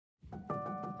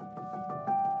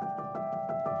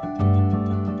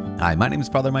Hi, my name is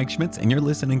Father Mike Schmitz, and you're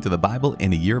listening to the Bible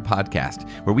in a Year podcast,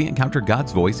 where we encounter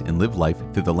God's voice and live life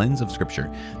through the lens of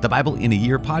Scripture. The Bible in a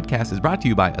Year podcast is brought to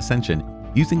you by Ascension.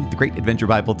 Using the Great Adventure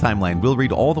Bible timeline, we'll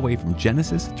read all the way from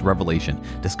Genesis to Revelation,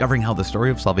 discovering how the story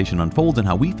of salvation unfolds and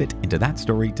how we fit into that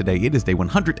story today. It is day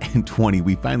 120.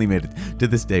 We finally made it to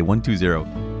this day,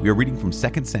 120. We are reading from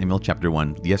 2 Samuel chapter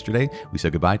 1. Yesterday, we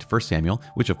said goodbye to 1 Samuel,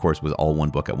 which of course was all one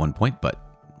book at one point, but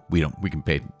we can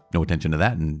pay no attention to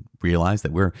that and realize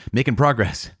that we're making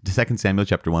progress to 2 Samuel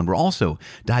chapter 1. We're also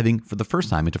diving for the first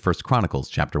time into 1 Chronicles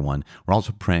chapter 1. We're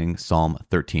also praying Psalm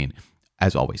 13.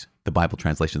 As always, the Bible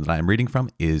translation that I am reading from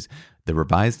is the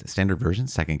Revised Standard Version,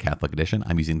 Second Catholic Edition.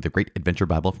 I'm using the Great Adventure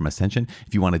Bible from Ascension.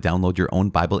 If you want to download your own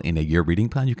Bible in a Year reading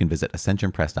plan, you can visit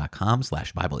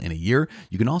ascensionpress.com/Bible in a Year.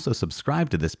 You can also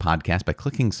subscribe to this podcast by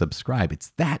clicking subscribe.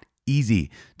 It's that easy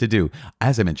to do.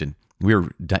 As I mentioned, we're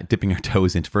dipping our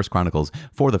toes into 1 Chronicles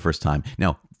for the first time.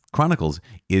 Now, Chronicles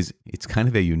it's kind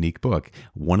of a unique book.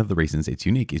 One of the reasons it's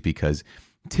unique is because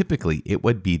typically it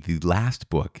would be the last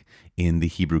book in the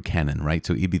Hebrew canon, right?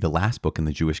 So it'd be the last book in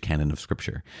the Jewish canon of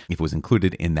Scripture. If it was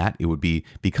included in that, it would be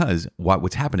because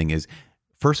what's happening is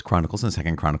 1 Chronicles and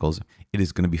 2 Chronicles, it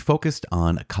is going to be focused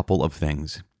on a couple of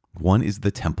things. One is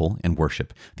the temple and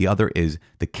worship. The other is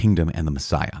the kingdom and the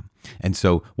Messiah. And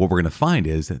so what we're going to find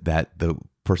is that the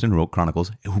person who wrote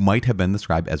Chronicles, who might have been the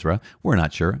scribe Ezra, we're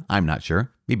not sure, I'm not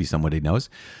sure, maybe somebody knows.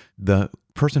 The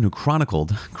person who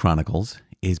chronicled Chronicles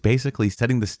is basically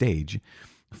setting the stage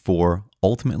for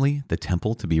ultimately the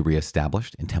temple to be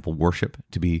reestablished and temple worship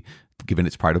to be given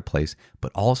its pride of place,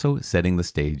 but also setting the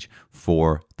stage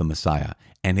for the Messiah.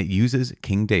 And it uses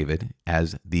King David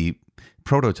as the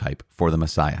prototype for the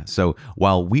Messiah. So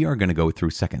while we are going to go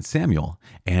through 2 Samuel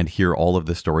and hear all of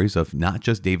the stories of not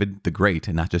just David the Great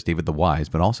and not just David the Wise,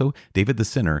 but also David the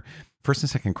Sinner, 1 and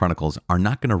 2 Chronicles are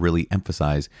not going to really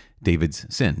emphasize David's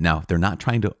sin. Now, they're not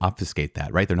trying to obfuscate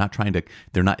that, right? They're not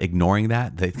ignoring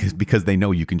that because they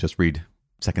know you can just read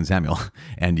 2 Samuel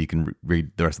and you can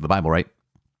read the rest of the Bible, right?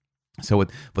 So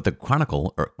what the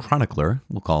chronicler,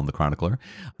 we'll call him the chronicler,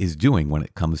 is doing when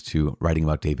it comes to writing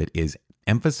about David is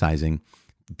emphasizing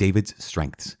David's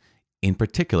strengths. In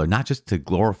particular, not just to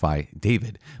glorify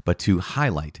David, but to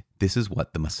highlight this is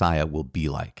what the Messiah will be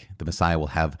like. The Messiah will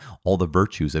have all the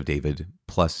virtues of David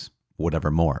plus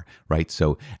whatever more, right?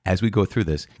 So as we go through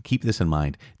this, keep this in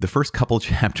mind. The first couple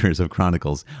chapters of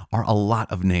Chronicles are a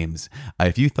lot of names.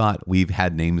 If you thought we've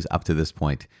had names up to this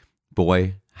point,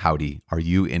 boy, howdy, are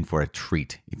you in for a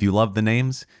treat. If you love the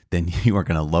names, then you are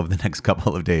going to love the next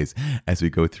couple of days as we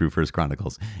go through 1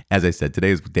 Chronicles. As I said,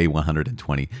 today is day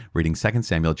 120, reading 2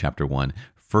 Samuel chapter 1,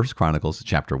 1 Chronicles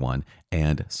chapter 1,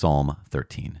 and Psalm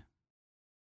 13.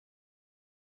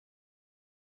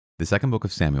 The second book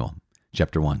of Samuel,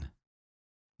 chapter 1.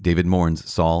 David mourns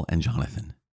Saul and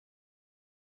Jonathan.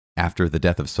 After the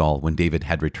death of Saul, when David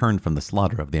had returned from the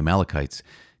slaughter of the Amalekites,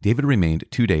 David remained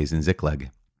 2 days in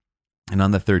Ziklag. And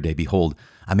on the third day, behold,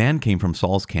 a man came from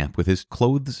Saul's camp with his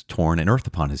clothes torn and earth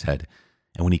upon his head.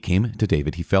 And when he came to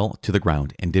David, he fell to the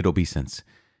ground and did obeisance.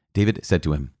 David said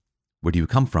to him, "Where do you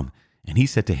come from?" And he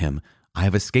said to him, "I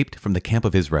have escaped from the camp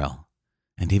of Israel."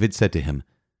 And David said to him,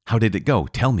 "How did it go?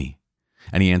 Tell me."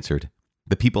 And he answered,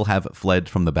 "The people have fled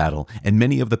from the battle, and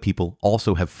many of the people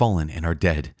also have fallen and are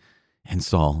dead. And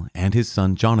Saul and his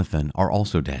son Jonathan are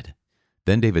also dead."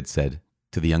 Then David said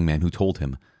to the young man who told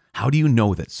him, "How do you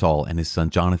know that Saul and his son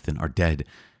Jonathan are dead?"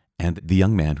 And the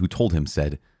young man who told him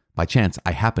said, "By chance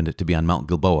I happened to be on Mount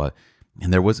Gilboa,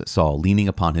 and there was Saul leaning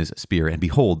upon his spear, and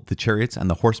behold, the chariots and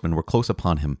the horsemen were close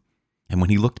upon him. And when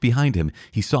he looked behind him,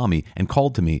 he saw me and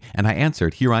called to me, and I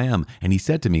answered, 'Here I am.' And he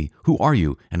said to me, 'Who are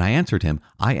you?' And I answered him,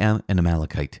 'I am an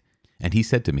Amalekite.' And he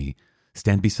said to me,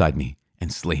 'Stand beside me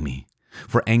and slay me,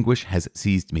 for anguish has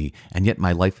seized me, and yet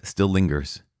my life still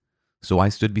lingers.' So I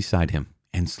stood beside him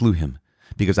and slew him,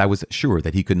 because I was sure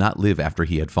that he could not live after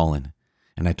he had fallen.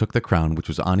 And I took the crown which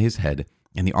was on his head,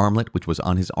 and the armlet which was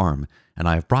on his arm, and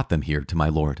I have brought them here to my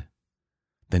Lord."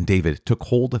 Then David took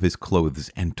hold of his clothes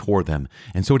and tore them,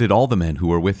 and so did all the men who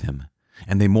were with him.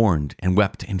 And they mourned and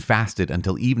wept and fasted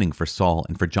until evening for Saul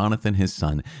and for Jonathan his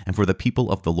son, and for the people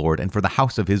of the Lord, and for the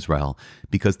house of Israel,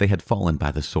 because they had fallen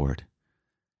by the sword.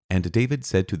 And David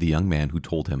said to the young man who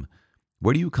told him,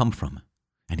 "Where do you come from?"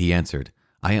 And he answered,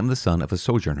 "I am the son of a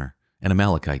sojourner, an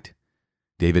Amalekite."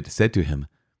 David said to him,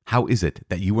 "How is it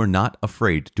that you were not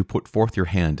afraid to put forth your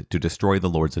hand to destroy the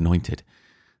Lord's anointed?"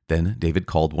 Then David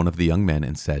called one of the young men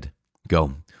and said,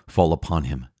 "Go, fall upon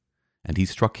him." And he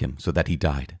struck him so that he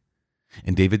died.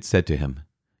 And David said to him,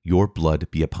 "Your blood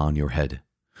be upon your head,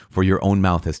 for your own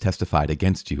mouth has testified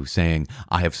against you, saying,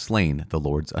 I have slain the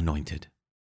Lord's anointed."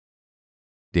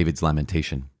 David's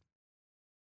lamentation.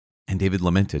 And David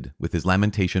lamented with his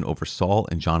lamentation over Saul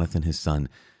and Jonathan his son,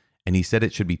 and he said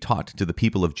it should be taught to the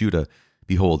people of Judah.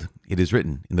 Behold, it is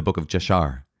written in the book of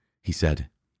Jeshar. He said,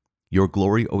 Your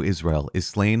glory, O Israel, is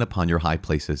slain upon your high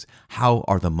places. How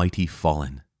are the mighty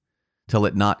fallen? Tell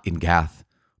it not in Gath.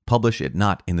 Publish it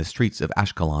not in the streets of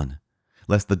Ashkelon.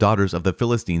 Lest the daughters of the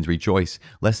Philistines rejoice,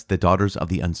 lest the daughters of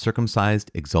the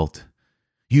uncircumcised exult.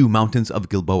 You mountains of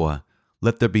Gilboa,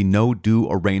 let there be no dew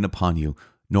or rain upon you,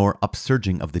 nor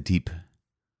upsurging of the deep.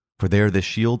 For there the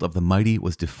shield of the mighty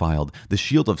was defiled, the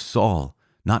shield of Saul,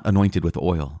 not anointed with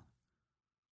oil.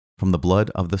 From the blood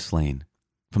of the slain,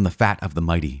 from the fat of the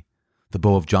mighty, the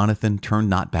bow of Jonathan turned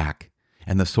not back,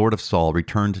 and the sword of Saul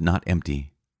returned not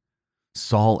empty.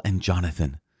 Saul and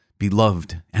Jonathan,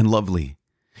 beloved and lovely,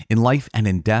 in life and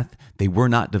in death they were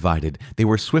not divided. They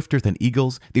were swifter than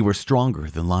eagles, they were stronger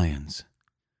than lions.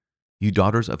 You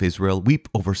daughters of Israel, weep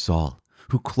over Saul,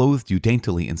 who clothed you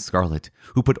daintily in scarlet,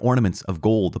 who put ornaments of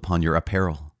gold upon your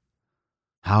apparel.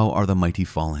 How are the mighty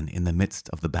fallen in the midst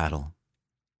of the battle?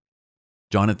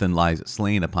 Jonathan lies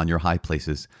slain upon your high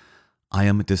places. I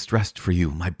am distressed for you,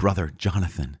 my brother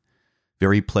Jonathan.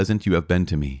 Very pleasant you have been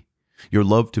to me. Your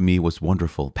love to me was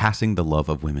wonderful, passing the love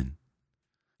of women.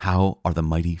 How are the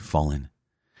mighty fallen,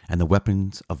 and the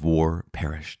weapons of war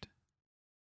perished?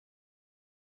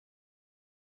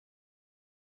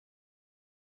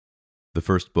 The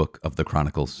first book of the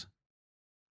Chronicles.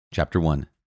 Chapter 1.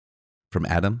 From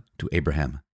Adam to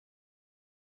Abraham.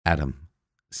 Adam,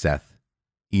 Seth,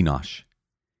 Enosh,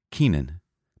 Kenan,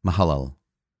 Mahalalel,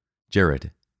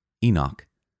 Jared, Enoch,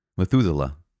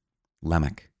 Methuselah,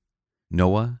 Lamech,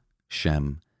 Noah,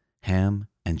 Shem, Ham,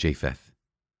 and Japheth.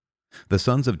 The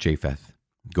sons of Japheth,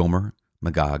 Gomer,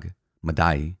 Magog,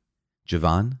 Madai,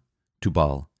 Javan,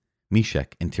 Tubal,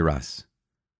 Meshech, and Tiras.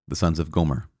 The sons of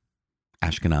Gomer,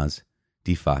 Ashkenaz,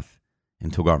 Diphath,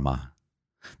 and Togarmah.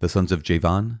 The sons of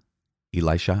Javan,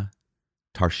 Elisha,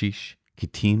 Tarshish,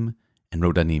 Kittim, and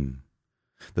Rodanim.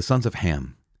 The sons of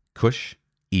Ham, Cush,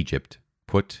 Egypt,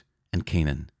 Put, and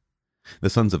Canaan. The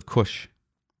sons of Cush,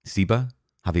 Seba,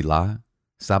 Havilah,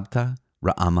 Sabta,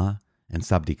 Ra'amah, and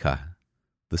Sabdika.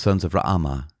 The sons of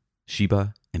Ra'amah,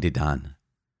 Sheba, and Dedan.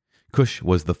 Cush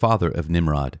was the father of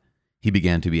Nimrod. He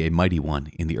began to be a mighty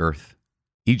one in the earth.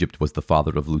 Egypt was the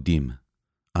father of Ludim,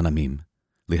 Anamim,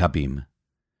 Lehabim,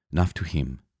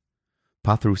 Naphtuhim,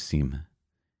 Pathrusim,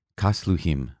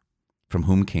 Kasluhim, from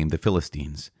whom came the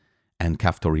Philistines, and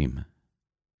Caphtorim.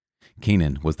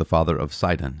 Canaan was the father of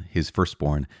Sidon, his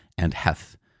firstborn, and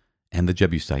Heth, and the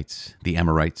Jebusites, the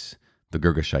Amorites, the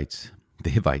Girgashites, the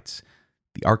Hivites,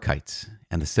 the Archites,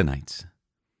 and the Sinites,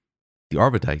 the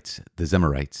Arvadites, the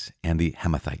Zemarites, and the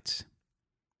Hamathites.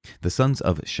 The sons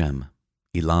of Shem,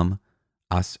 Elam,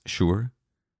 Ashur,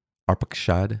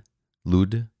 Arpachshad,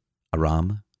 Lud,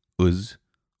 Aram, Uz,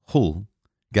 Hul,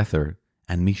 Gether,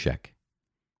 and Meshech.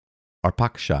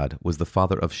 Arpachshad was the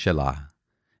father of Shelah,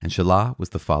 and Shelah was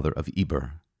the father of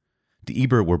Eber. To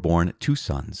Eber were born two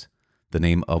sons. The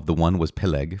name of the one was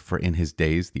Peleg, for in his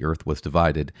days the earth was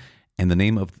divided, and the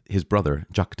name of his brother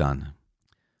Joktan.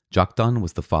 Joktan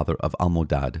was the father of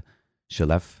Almodad,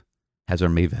 Sheleph,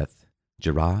 Hazarmaveth,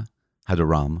 Jerah,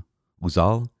 Hadoram,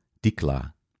 Uzal,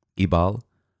 Dikla, Ebal,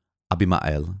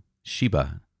 Abimael,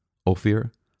 Sheba,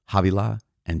 Ophir, Havilah,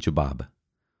 and Jubab.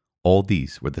 All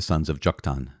these were the sons of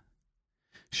Joktan.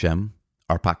 Shem,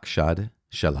 Arpachshad,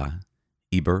 Shelah,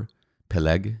 Eber,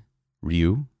 Peleg,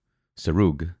 Reu,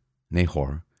 Serug,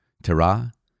 Nahor,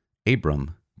 Terah,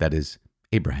 Abram, that is,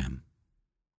 Abraham.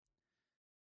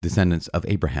 Descendants of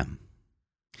Abraham.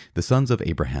 The sons of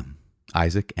Abraham,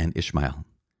 Isaac and Ishmael.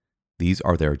 These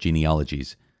are their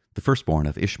genealogies. The firstborn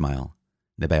of Ishmael,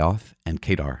 Nebaioth and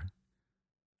Kedar.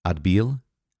 Adbeel,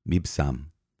 Mibsam,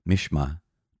 Mishma,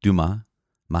 Duma,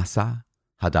 Massa,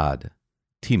 Hadad,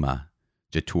 Tima,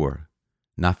 Jetur,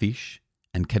 Naphish,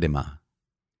 and Kedemah.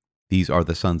 These are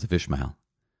the sons of Ishmael.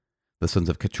 The sons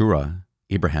of Keturah,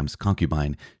 Abraham's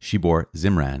concubine, she bore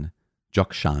Zimran,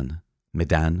 Jokshan,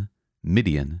 Medan,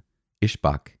 Midian,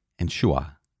 Ishbak, and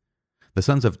Shua. The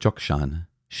sons of Jokshan,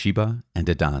 Sheba, and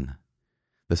Dedan.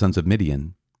 The sons of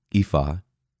Midian, Ephah,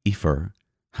 Epher,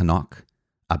 Hanok,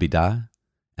 Abidah,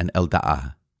 and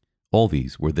Elda'ah. All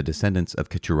these were the descendants of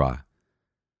Keturah.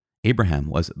 Abraham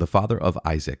was the father of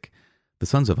Isaac. The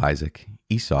sons of Isaac,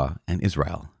 Esau and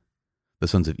Israel. The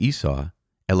sons of Esau,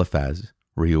 Eliphaz,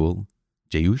 Reuel,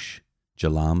 Jeush,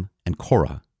 Jalam, and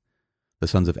Korah. The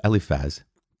sons of Eliphaz,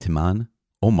 Timan,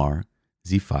 Omar,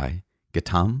 Zephi,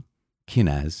 Getam,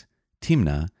 Kenaz,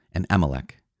 Timnah, and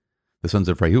Amalek. The sons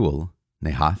of Reuel,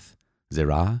 Nahath,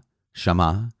 Zerah,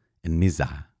 Shammah, and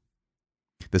Mizah.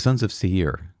 The sons of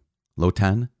Seir,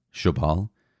 Lotan, Shobal,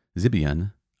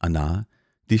 Zibeon, Anah,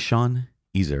 Dishon,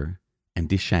 Ezer, and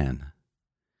Dishan.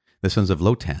 The sons of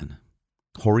Lotan,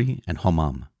 Hori and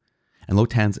Homam. And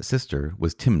Lotan's sister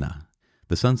was Timnah.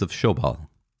 The sons of Shobal,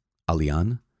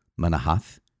 Alian,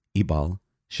 Manahath, Ebal,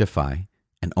 Shephi,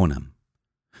 and Onam.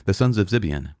 The sons of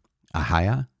Zibeon,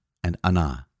 Ahiah and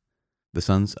Anah. The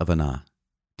sons of Anah,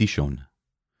 Dishon.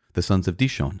 The sons of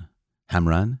Dishon,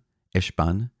 Hamran,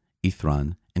 Eshban,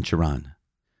 Ithran, and Cheran.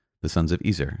 The sons of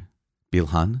Ezer,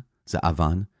 Bilhan,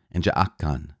 Zaavan, and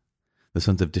Jaakan. The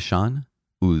sons of Dishan,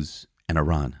 Uz, and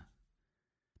Aran.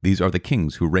 These are the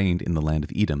kings who reigned in the land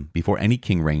of Edom before any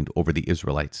king reigned over the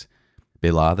Israelites.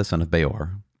 Bela the son of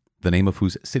Beor, the name of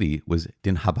whose city was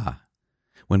Dinhabah.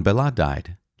 When Bela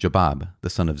died, Jobab the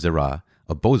son of Zerah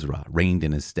of Bozrah reigned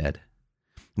in his stead.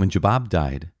 When Jobab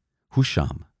died,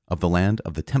 Husham of the land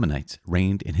of the Temanites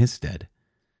reigned in his stead.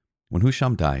 When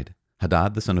Husham died,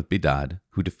 Hadad the son of Bedad,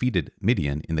 who defeated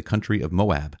Midian in the country of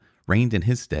Moab, reigned in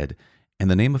his stead, and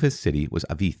the name of his city was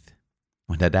Avith.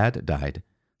 When Hadad died,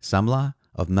 Samlah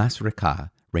of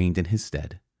Masrekah reigned in his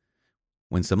stead.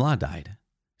 When Samlah died,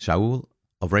 Shaul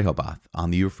of Rehoboth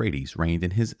on the Euphrates reigned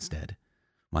in his stead.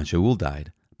 When Shaul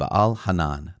died, Baal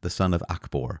Hanan the son of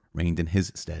Akbor reigned in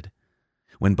his stead.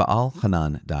 When Baal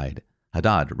Hanan died,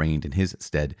 Hadad reigned in his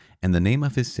stead, and the name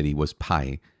of his city was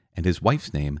Pai, and his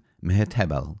wife's name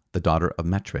Mehetabel, the daughter of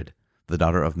Matred, the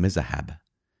daughter of Mizahab.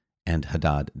 And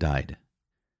Hadad died.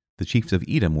 The chiefs of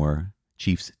Edom were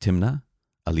chiefs Timnah,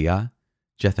 Aliah,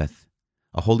 Jetheth,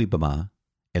 Aholibamah,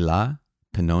 Elah,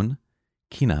 Penon,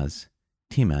 Kenaz,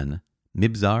 Teman,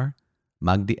 Mibzar,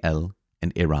 Magdiel,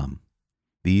 and Aram.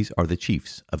 These are the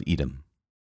chiefs of Edom.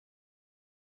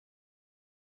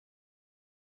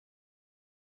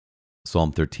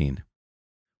 Psalm 13.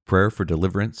 Prayer for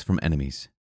deliverance from enemies.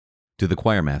 To the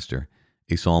choirmaster,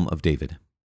 a psalm of David.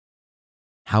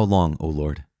 How long, O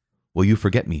Lord, will you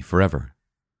forget me forever?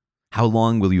 How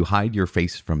long will you hide your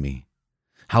face from me?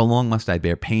 How long must I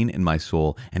bear pain in my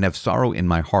soul and have sorrow in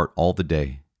my heart all the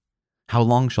day? How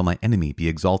long shall my enemy be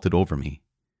exalted over me?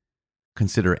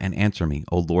 Consider and answer me,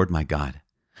 O Lord my God.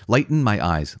 Lighten my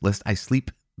eyes, lest I sleep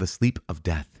the sleep of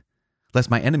death. Lest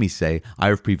my enemies say, I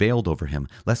have prevailed over him.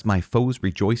 Lest my foes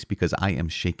rejoice because I am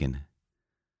shaken.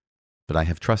 But I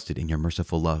have trusted in your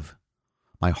merciful love.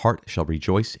 My heart shall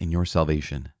rejoice in your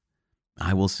salvation.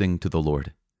 I will sing to the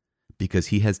Lord, because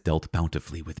he has dealt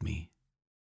bountifully with me.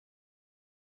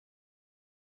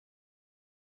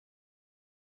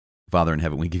 Father in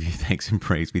heaven, we give you thanks and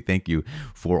praise. We thank you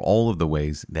for all of the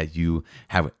ways that you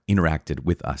have interacted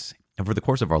with us. And for the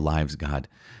course of our lives, God,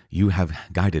 you have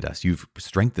guided us. You've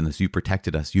strengthened us. You've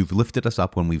protected us. You've lifted us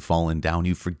up when we've fallen down.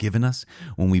 You've forgiven us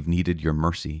when we've needed your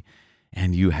mercy.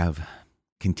 And you have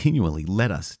continually led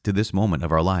us to this moment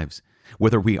of our lives.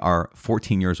 Whether we are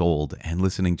 14 years old and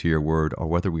listening to your word, or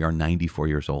whether we are 94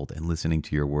 years old and listening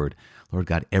to your word, Lord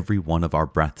God, every one of our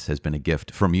breaths has been a gift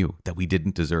from you that we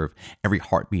didn't deserve. Every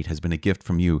heartbeat has been a gift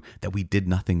from you that we did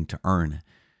nothing to earn.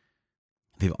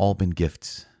 They've all been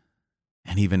gifts.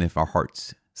 And even if our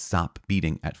hearts stop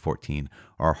beating at 14,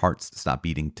 or our hearts stop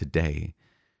beating today,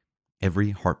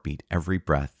 every heartbeat, every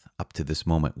breath up to this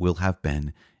moment will have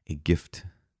been a gift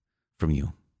from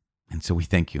you. And so we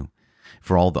thank you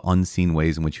for all the unseen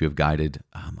ways in which you have guided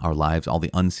our lives, all the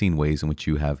unseen ways in which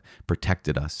you have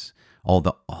protected us, all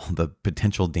the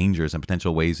potential dangers and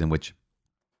potential ways in which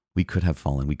we could have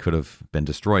fallen, we could have been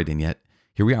destroyed, and yet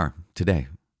here we are today,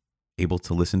 able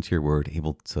to listen to your word,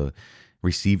 able to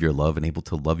receive your love, and able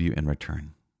to love you in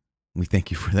return. We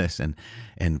thank you for this,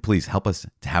 and please help us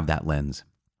to have that lens,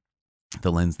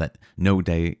 the lens that no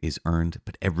day is earned,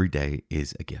 but every day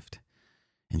is a gift.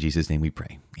 In Jesus' name we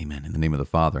pray. Amen. In the name of the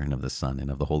Father, and of the Son,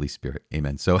 and of the Holy Spirit.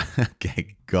 Amen. So,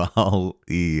 okay,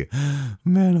 golly.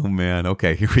 Man, oh man.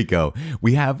 Okay, here we go.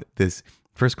 We have this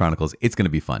First Chronicles. It's going to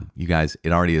be fun. You guys,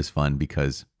 it already is fun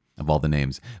because of all the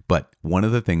names. But one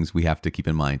of the things we have to keep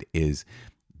in mind is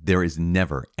there is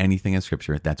never anything in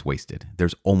Scripture that's wasted.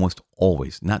 There's almost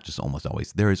always, not just almost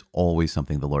always, there is always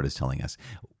something the Lord is telling us.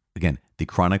 Again, the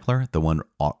chronicler, the one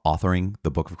authoring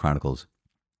the book of Chronicles,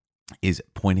 is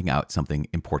pointing out something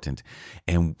important.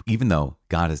 And even though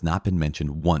God has not been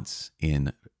mentioned once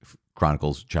in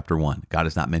Chronicles chapter 1, God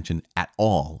is not mentioned at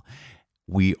all,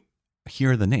 we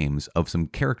hear the names of some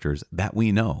characters that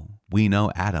we know. We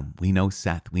know Adam, we know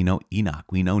Seth, we know Enoch,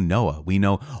 we know Noah, we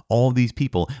know all these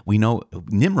people. We know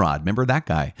Nimrod, remember that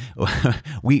guy?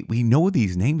 we know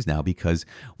these names now because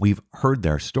we've heard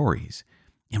their stories.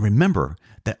 And remember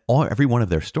that every one of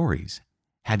their stories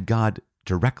had God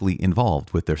directly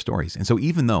involved with their stories. And so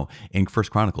even though in 1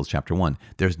 Chronicles chapter 1,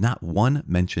 there's not one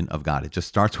mention of God, it just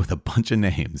starts with a bunch of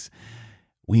names,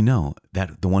 we know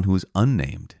that the one who is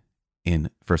unnamed in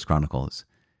First Chronicles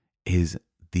is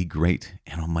the great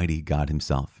and almighty God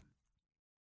himself.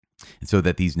 And so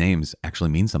that these names actually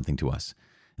mean something to us.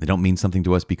 They don't mean something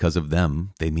to us because of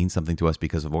them. They mean something to us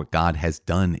because of what God has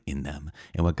done in them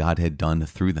and what God had done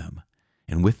through them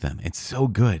and with them. It's so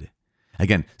good.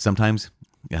 Again, sometimes,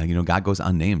 God goes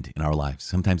unnamed in our lives.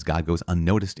 Sometimes God goes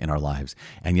unnoticed in our lives.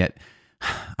 And yet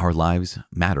our lives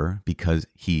matter because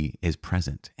he is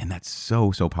present. And that's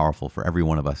so, so powerful for every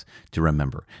one of us to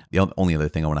remember. The only other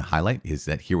thing I want to highlight is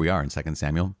that here we are in 2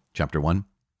 Samuel chapter 1.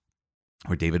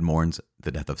 Where David mourns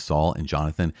the death of Saul and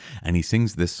Jonathan, and he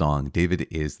sings this song. David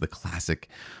is the classic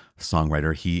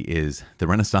songwriter. He is the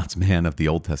Renaissance man of the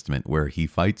Old Testament, where he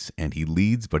fights and he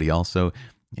leads, but he also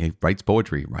writes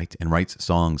poetry, right, and writes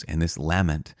songs. And this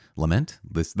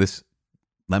this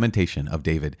lamentation of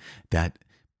David that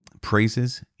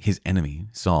praises his enemy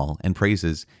Saul and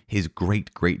praises his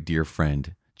great, great dear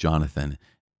friend Jonathan.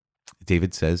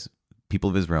 David says, "People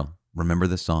of Israel, remember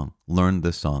this song, learn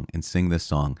this song, and sing this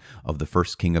song of the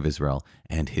first king of Israel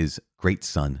and his great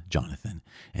son, Jonathan."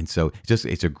 And so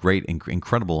it's a great,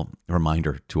 incredible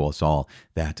reminder to us all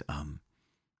that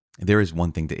it's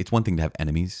one thing to have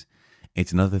enemies.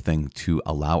 It's another thing to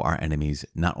allow our enemies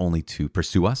not only to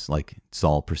pursue us like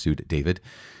Saul pursued David,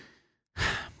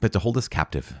 but to hold us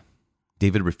captive.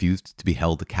 David refused to be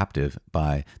held captive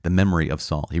by the memory of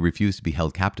Saul. He refused to be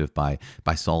held captive by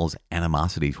Saul's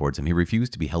animosity towards him. He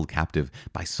refused to be held captive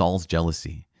by Saul's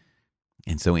jealousy.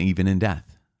 And so even in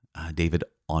death, David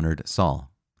honored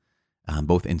Saul,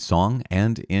 both in song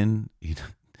and in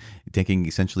taking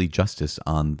essentially justice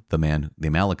on the man, the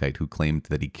Amalekite, who claimed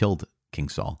that he killed King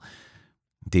Saul.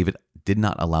 David did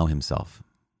not allow himself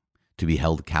to be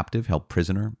held captive, held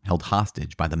prisoner, held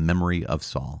hostage by the memory of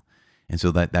Saul. And so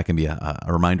that can be a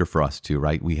reminder for us too,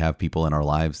 right? We have people in our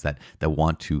lives that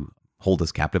want to hold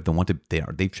us captive.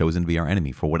 They've chosen to be our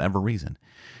enemy for whatever reason.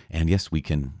 And yes, we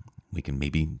can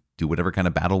maybe do whatever kind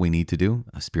of battle we need to do,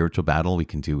 a spiritual battle. We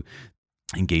can do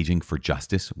engaging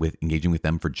with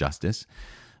them for justice,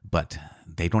 but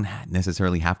they don't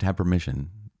necessarily have to have permission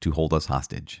to hold us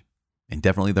hostage. And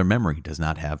definitely their memory does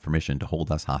not have permission to hold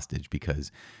us hostage,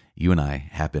 because you and I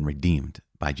have been redeemed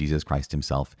by Jesus Christ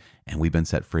himself, and we've been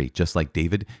set free. Just like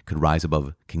David could rise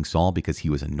above King Saul because he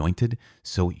was anointed,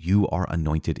 so you are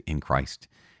anointed in Christ.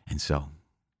 And so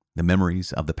the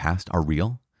memories of the past are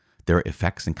real. Their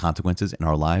effects and consequences in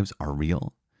our lives are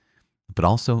real. But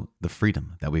also the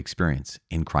freedom that we experience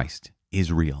in Christ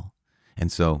is real. And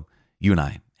so you and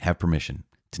I have permission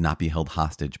to not be held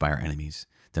hostage by our enemies,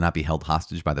 to not be held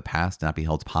hostage by the past, to not be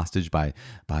held hostage by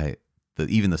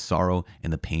even the sorrow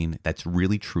and the pain that's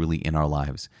really, truly in our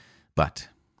lives. But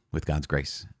with God's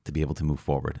grace, to be able to move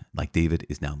forward, like David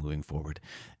is now moving forward.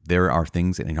 There are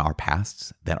things in our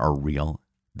pasts that are real,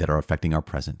 that are affecting our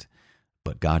present,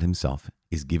 but God himself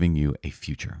is giving you a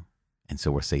future. And so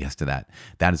we'll say yes to that.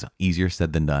 That is easier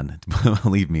said than done.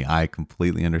 Believe me, I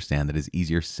completely understand that it's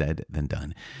easier said than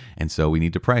done. And so we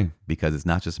need to pray, because it's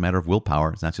not just a matter of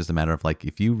willpower. It's not just a matter of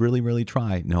if you really, really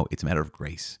try. No, it's a matter of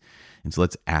grace. And so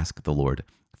let's ask the Lord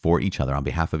for each other, on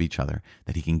behalf of each other,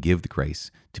 that he can give the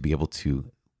grace to be able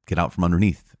to get out from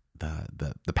underneath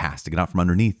the past, to get out from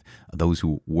underneath those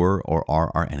who were or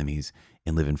are our enemies,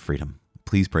 and live in freedom.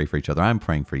 Please pray for each other. I'm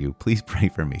praying for you. Please pray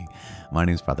for me. My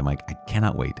name is Father Mike. I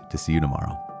cannot wait to see you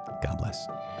tomorrow. God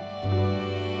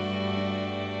bless.